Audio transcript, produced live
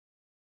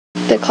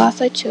The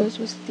class I chose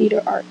was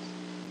theater arts,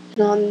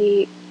 and on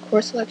the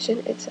course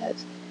selection it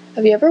says,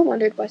 "Have you ever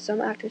wondered why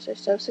some actors are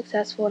so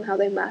successful and how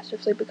they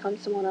masterfully become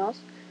someone else?"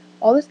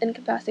 All this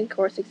encompassing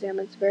course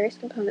examines various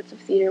components of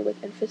theater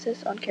with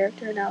emphasis on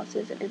character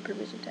analysis and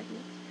improvisation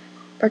techniques.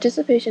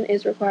 Participation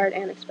is required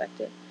and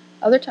expected.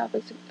 Other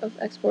topics of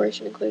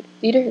exploration include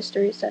theater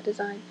history, set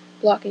design,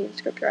 blocking, and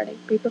script writing.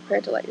 Be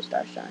prepared to let your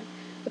stars shine.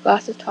 The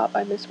class is taught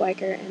by Ms.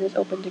 Weicker and is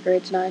open to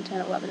grades 9, 10,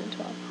 11, and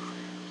 12.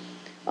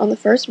 On the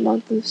first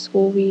month of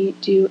school, we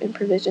do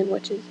improvisation,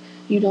 which is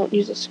you don't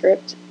use a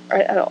script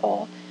at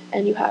all,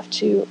 and you have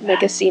to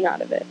make a scene out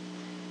of it.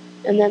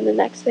 And then the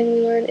next thing we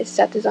learn is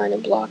set design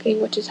and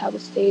blocking, which is how the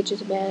stage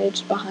is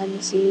managed behind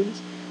the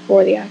scenes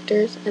for the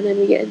actors. And then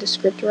we get into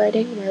script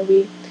writing, where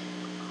we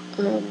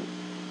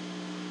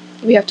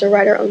have to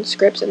write our own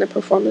scripts and then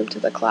perform them to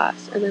the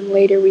class. And then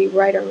later we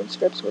write our own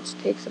scripts, which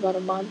takes about a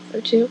month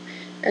or two.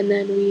 And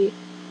then we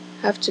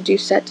have to do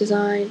set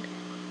design,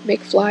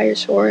 make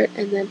flyers for it,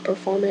 and then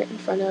perform it in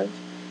front of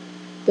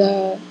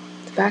the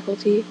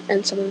faculty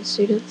and some of the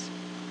students.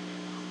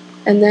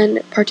 And then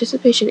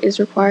participation is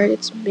required.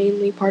 It's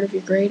mainly part of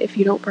your grade. If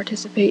you don't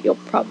participate, you'll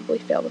probably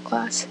fail the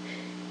class.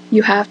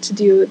 You have to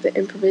do the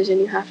improvisation,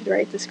 you have to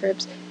write the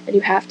scripts, and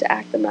you have to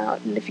act them out.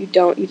 And if you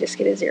don't, you just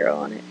get a 0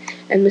 on it.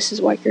 And Mrs.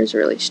 Weicker is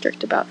really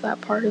strict about that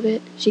part of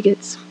it. She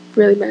gets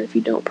really mad if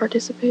you don't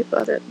participate,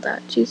 but other than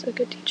that, she's a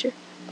good teacher.